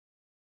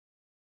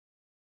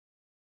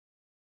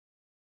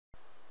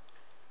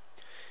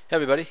Hey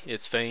everybody,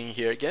 it's Feng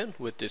here again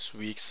with this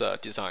week's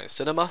Design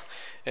Cinema,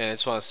 and I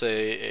just want to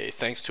say a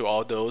thanks to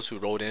all those who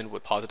wrote in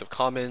with positive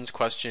comments,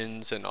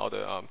 questions, and all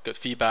the good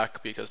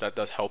feedback, because that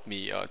does help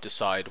me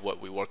decide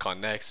what we work on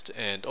next,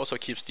 and also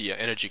keeps the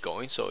energy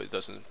going, so it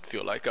doesn't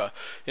feel like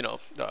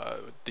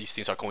these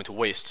things are going to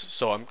waste.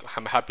 So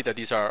I'm happy that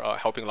these are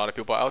helping a lot of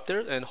people out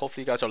there, and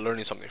hopefully you guys are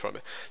learning something from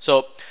it. So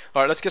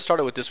all right, let's get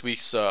started with this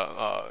week's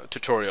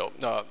tutorial.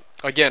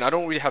 Again, I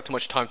don't really have too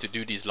much time to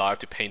do these live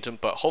to paint them,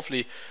 but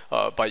hopefully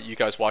by you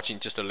guys watching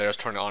just the layers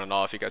turning on and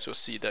off, you guys will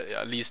see that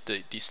at least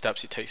the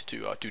steps it takes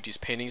to do these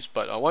paintings.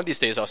 But one of these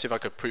days I'll see if I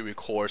could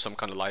pre-record some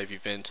kind of live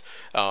event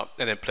and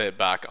then play it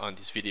back on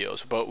these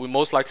videos. But we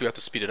most likely have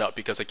to speed it up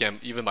because, again,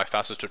 even my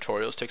fastest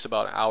tutorials takes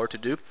about an hour to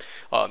do.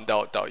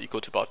 That'll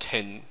equal to about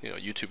 10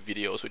 YouTube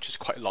videos, which is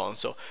quite long.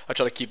 So I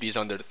try to keep these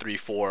under the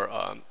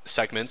 3-4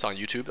 segments on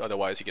YouTube,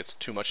 otherwise it gets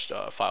too much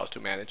files to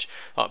manage.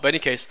 But in any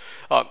case,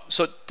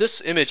 so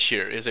this image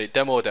here is a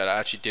demo that I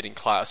actually did in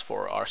class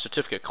for our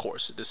certificate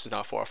course. This is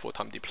not for our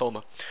full-time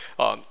diploma,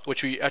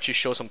 which we actually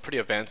show some pretty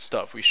advanced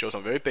stuff. We show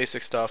some very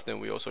basic stuff, then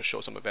we also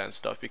show some advanced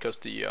stuff because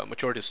the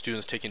majority of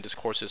students taking these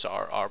courses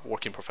are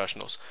working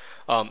professionals.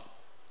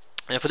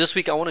 And for this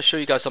week, I want to show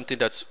you guys something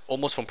that's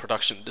almost from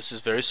production. This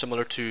is very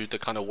similar to the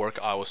kind of work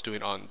I was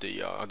doing on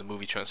the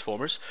movie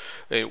Transformers,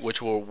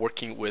 which we're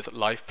working with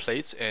live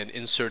plates and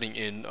inserting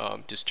in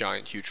these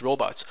giant, huge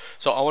robots.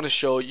 So I want to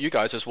show you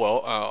guys as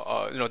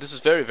well. This is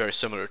very, very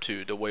similar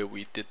to the way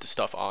we did the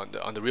stuff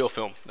on the real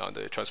film, on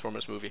the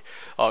Transformers movie.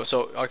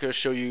 So I can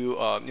show you,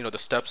 the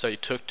steps that you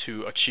took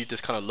to achieve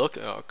this kind of look.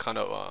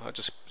 I'll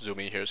just zoom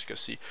in here so you can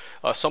see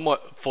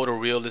somewhat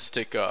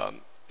photorealistic.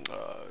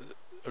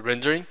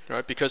 Rendering,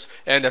 right?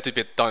 And that to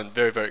be done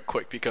very, very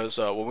quick because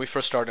when we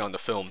first started on the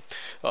film,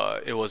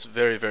 it was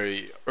very,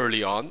 very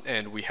early on,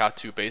 and we had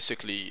to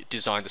basically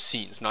design the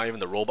scenes, not even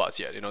the robots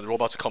yet. The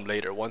robots will come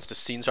later. Once the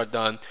scenes are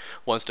done,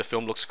 once the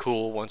film looks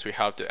cool, once we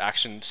have the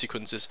action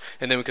sequences,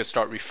 and then we can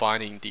start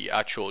refining the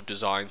actual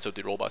designs of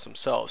the robots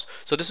themselves.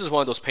 So this is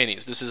one of those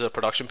paintings. This is a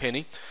production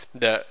painting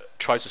that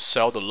tries to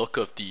sell the look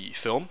of the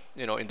film.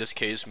 In this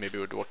case, maybe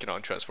we're working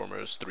on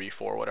Transformers 3,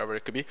 4, whatever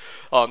it could be.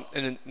 And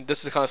then this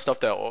is the kind of stuff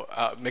that will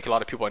make a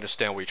lot of people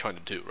understand what you're trying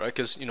to do, right?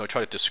 Because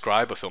try to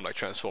describe a film like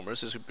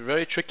Transformers is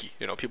very tricky.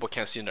 People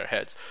can't see in their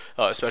heads,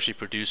 especially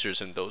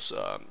producers and those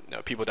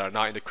people that are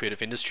not in the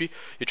creative industry.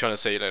 You're trying to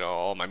say that,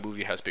 oh, my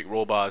movie has big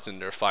robots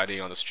and they're fighting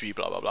on the street,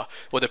 blah blah blah.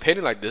 Well, the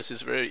painting like this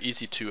is very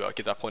easy to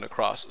get that point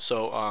across.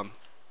 So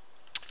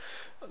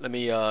let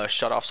me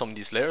shut off some of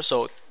these layers.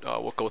 So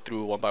we'll go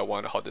through one by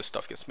one how this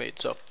stuff gets made.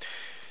 So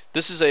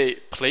this is a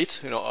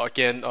plate.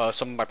 Again,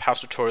 some of my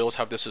past tutorials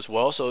have this as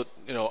well. So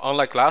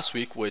unlike last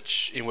week,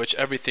 in which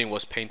everything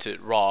was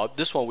painted raw,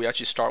 this one we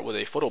actually start with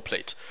a photo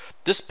plate.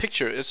 This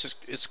picture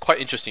is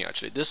quite interesting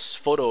actually. This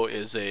photo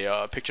is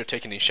a picture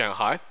taken in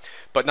Shanghai,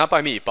 but not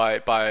by me,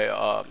 by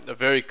a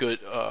very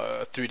good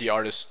 3D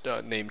artist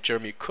named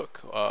Jeremy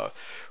Cook,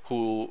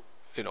 who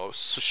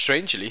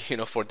strangely,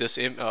 for this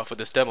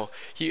demo,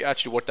 he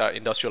actually worked at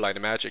Industrial Light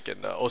and Magic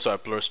and also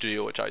at Blur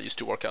Studio, which I used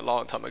to work at a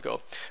long time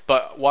ago.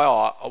 But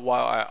while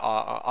at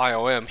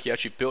IOM, he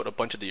actually built a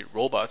bunch of the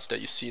robots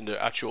that you see in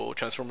the actual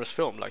Transformers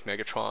film, like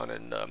Megatron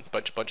and a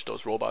bunch of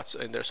those robots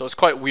in there. So it's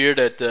quite weird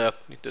that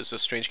there's a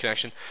strange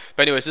connection.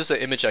 But anyways, this is an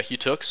image that he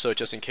took. So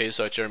just in case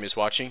Jeremy is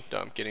watching,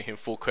 I'm giving him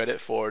full credit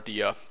for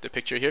the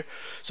picture here.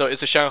 So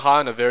it's a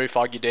Shanghai on a very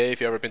foggy day.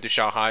 If you've ever been to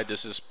Shanghai,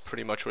 this is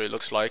pretty much what it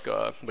looks like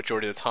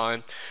majority of the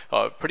time.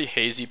 Pretty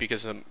hazy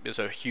because it's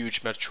a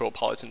huge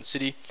metropolitan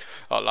city,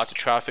 lots of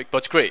traffic, but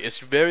it's great. It's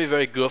very,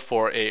 very good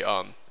for a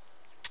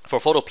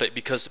photo plate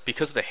because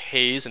of the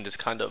haze and this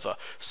kind of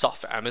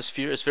soft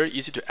atmosphere. It's very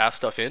easy to add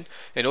stuff in,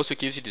 and also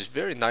gives you this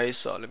very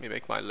nice. Let me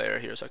make my layer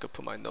here so I could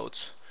put my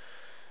notes.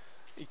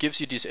 It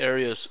gives you these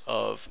areas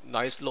of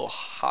nice little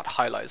hot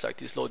highlights, like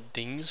these little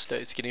dings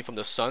that it's getting from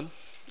the sun.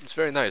 It's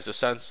very nice. The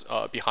sun's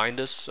behind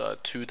us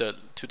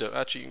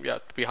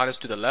behind us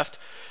to the left.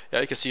 Yeah,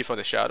 you can see from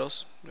the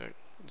shadows.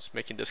 It's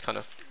making this kind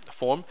of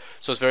form,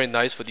 so it's very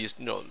nice for these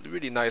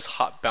really nice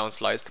hot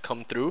bounce lights to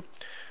come through,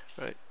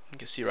 right? You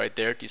can see right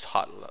there these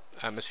hot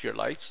atmosphere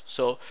lights.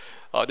 So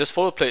this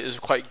photo plate is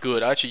quite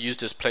good. I actually use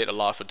this plate a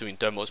lot for doing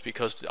demos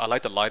because I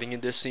like the lighting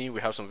in this scene.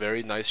 We have some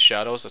very nice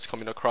shadows that's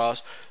coming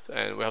across,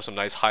 and we have some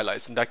nice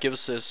highlights, and that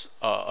gives us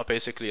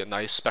basically a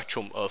nice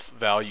spectrum of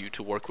value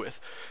to work with.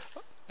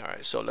 All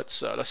right, so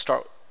let's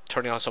start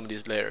turning on some of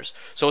these layers.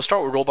 So we'll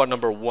start with robot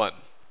number 1.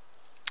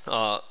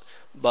 But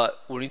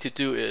what we need to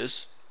do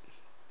is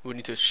we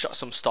need to shut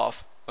some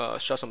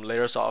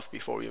layers off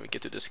before we even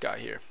get to this guy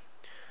here.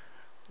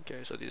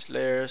 Okay, so these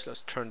layers,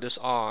 let's turn this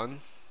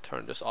on,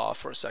 turn this off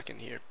for a second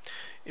here,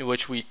 in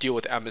which we deal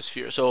with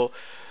atmosphere. So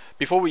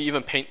before we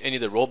even paint any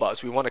of the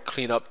robots, we want to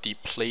clean up the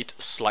plate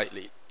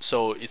slightly,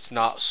 so it's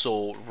not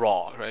so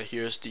raw, right?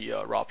 Here's the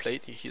raw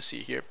plate. You can see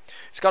here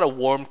it's got a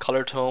warm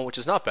color tone, which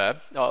is not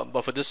bad,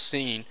 but for this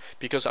scene,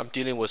 because I'm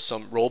dealing with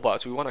some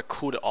robots, we want to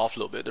cool it off a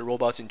little bit. The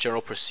robots in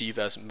general perceive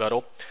as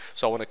metal,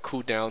 so I want to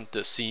cool down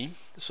the scene.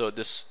 So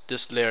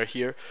this layer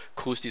here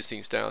cools these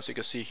things down. So you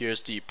can see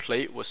here's the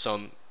plate with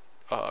some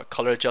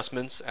color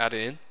adjustments added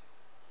in.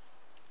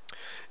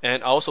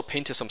 And I also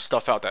painted some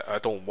stuff out that I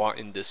don't want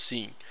in this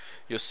scene.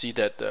 You'll see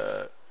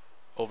that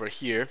over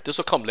here, this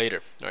will come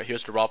later. All right,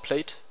 here's the raw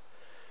plate.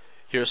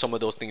 Here's some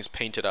of those things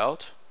painted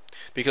out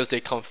because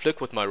they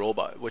conflict with my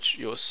robot, which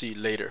you'll see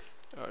later.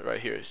 Right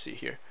here, see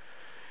here.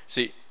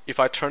 See, if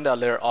I turn that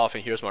layer off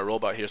and here's my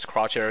robot, here's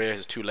crotch area,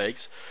 his 2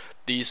 legs.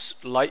 These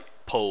light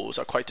poles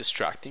are quite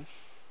distracting.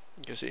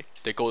 You can see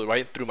they go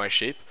right through my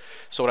shape.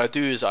 So what I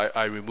do is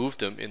I remove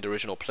them in the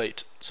original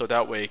plate, so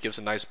that way it gives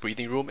a nice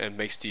breathing room and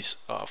makes these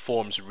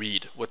forms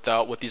read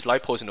without with these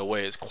light poles in the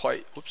way. Is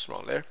quite, oops,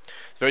 wrong there.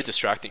 It's very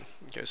distracting.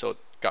 Okay, so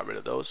got rid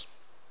of those.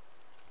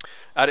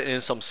 Added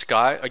in some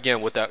sky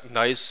again with that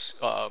nice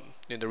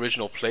in the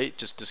original plate,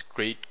 just this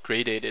great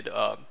gradated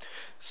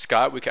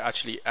sky. We can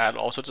actually add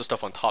all sorts of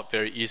stuff on top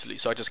very easily.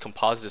 So I just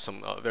composited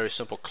some very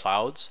simple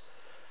clouds.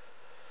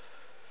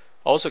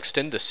 Also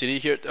extend the city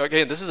here.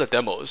 Again, this is a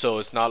demo, so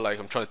it's not like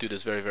I'm trying to do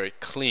this very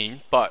clean,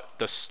 but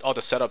all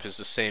the setup is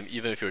the same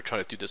even if you're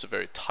trying to do this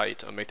very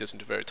tight and make this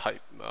into very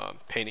tight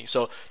painting.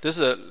 So this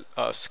is a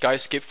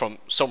skyscape from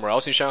somewhere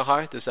else in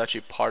Shanghai. This is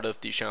actually part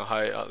of the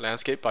Shanghai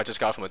landscape, but I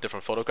just got from a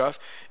different photograph,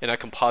 and I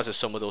composite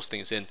some of those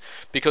things in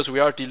because we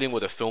are dealing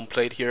with a film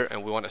plate here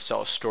and we want to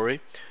sell a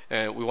story.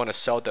 And we want to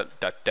sell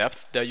that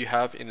depth that you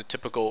have in a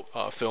typical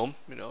film.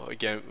 You know,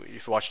 again,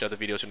 if you watch the other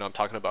videos, you know what I'm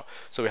talking about.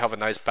 So we have a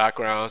nice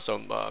background,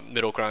 some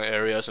middle ground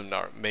areas, and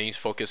our main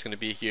focus is going to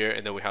be here.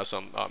 And then we have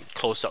some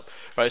close-up,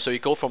 right? So you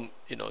go from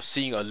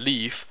seeing a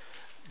leaf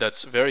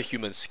that's very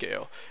human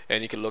scale,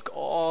 and you can look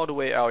all the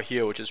way out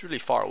here, which is really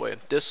far away.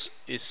 This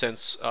is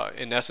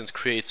in essence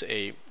creates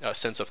a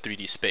sense of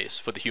 3D space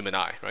for the human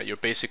eye, right? You're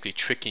basically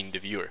tricking the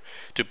viewer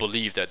to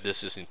believe that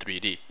this is in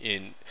 3D.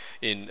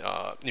 In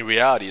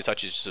reality, it's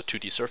actually just a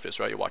 2D surface,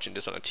 right? You're watching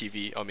this on a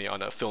TV,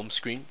 on a film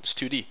screen. It's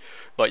 2D,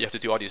 but you have to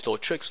do all these little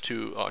tricks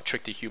to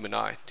trick the human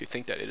eye to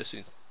think that it is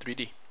in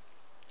 3D.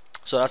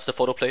 So that's the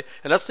photo plate,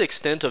 and that's the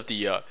extent of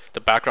the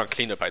background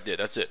cleanup I did.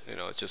 That's it.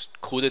 It's just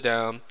cooled it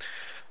down.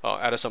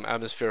 Added some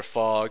atmosphere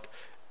fog,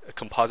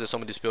 composite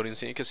some of these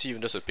buildings in. You can see even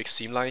there's a big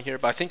seam line here,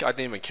 but I think I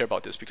didn't even care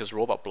about this because the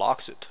robot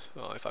blocks it.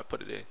 If I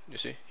put it in, you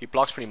see, he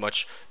blocks pretty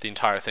much the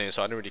entire thing,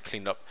 so I didn't really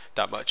clean up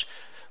that much.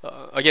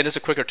 Again, this is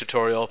a quicker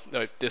tutorial.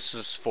 If this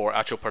is for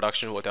actual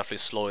production, we'll definitely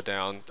slow it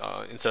down.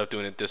 Instead of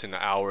doing this in an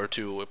hour or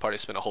two, we'll probably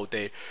spend a whole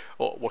day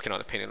working on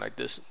a painting like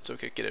this, so we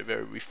can get it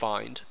very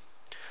refined.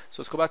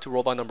 So let's go back to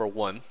robot number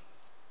 1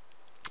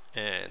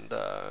 and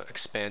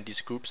expand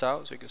these groups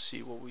out so you can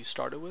see what we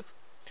started with.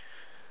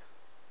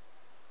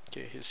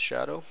 Okay, his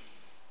shadow.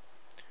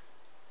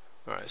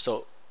 Alright,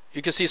 so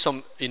you can see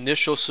some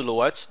initial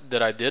silhouettes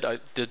that I did. I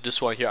did this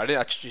one here. I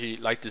didn't actually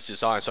like this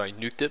design, so I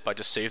nuked it, but I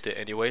just saved it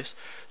anyways.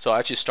 So I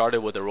actually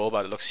started with the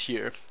robot that looks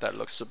here, that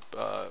looks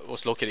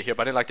was located here,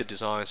 but I didn't like the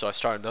design, so I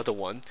started another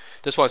one.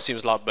 This one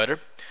seems a lot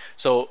better.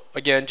 So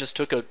again, just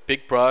took a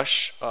big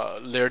brush,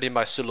 layered in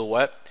my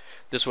silhouette.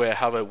 This way I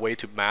have a way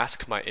to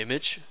mask my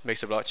image,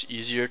 makes it much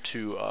easier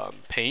to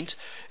paint.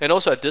 And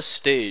also at this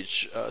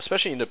stage,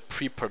 especially in the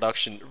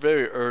pre-production,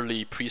 very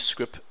early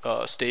pre-script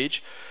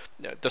stage,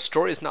 the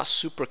story is not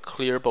super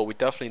clear, but we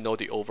definitely know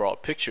the overall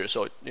picture.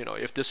 So,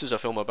 if this is a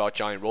film about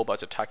giant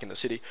robots attacking the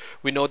city,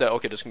 we know that,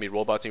 okay, there's going to be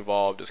robots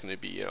involved, there's going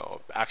to be,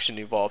 action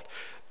involved.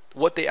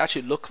 What they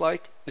actually look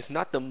like is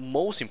not the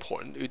most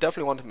important. You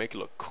definitely want to make it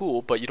look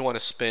cool, but you don't want to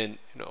spend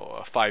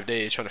 5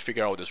 days trying to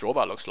figure out what this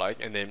robot looks like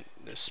and then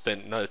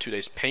spend another 2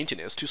 days painting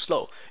it. It's too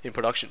slow in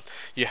production.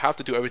 You have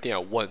to do everything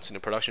at once in the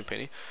production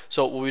painting.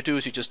 So what we do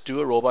is you just do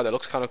a robot that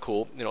looks kind of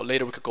cool.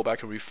 Later we could go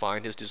back and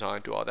refine his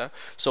design, do all that.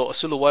 So a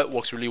silhouette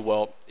works really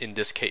well in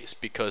this case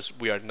because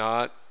we are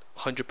not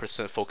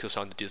 100% focused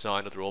on the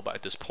design of the robot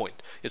at this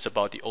point. It's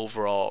about the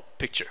overall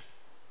picture.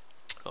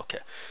 Okay,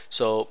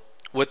 so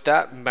with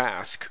that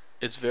mask,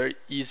 it's very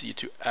easy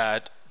to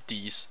add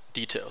these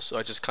details. So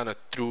I just kind of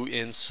threw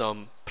in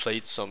some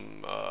plates,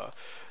 some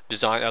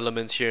design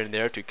elements here and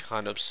there to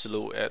kind of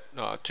silhouette,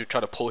 to try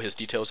to pull his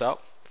details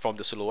out from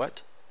the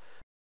silhouette.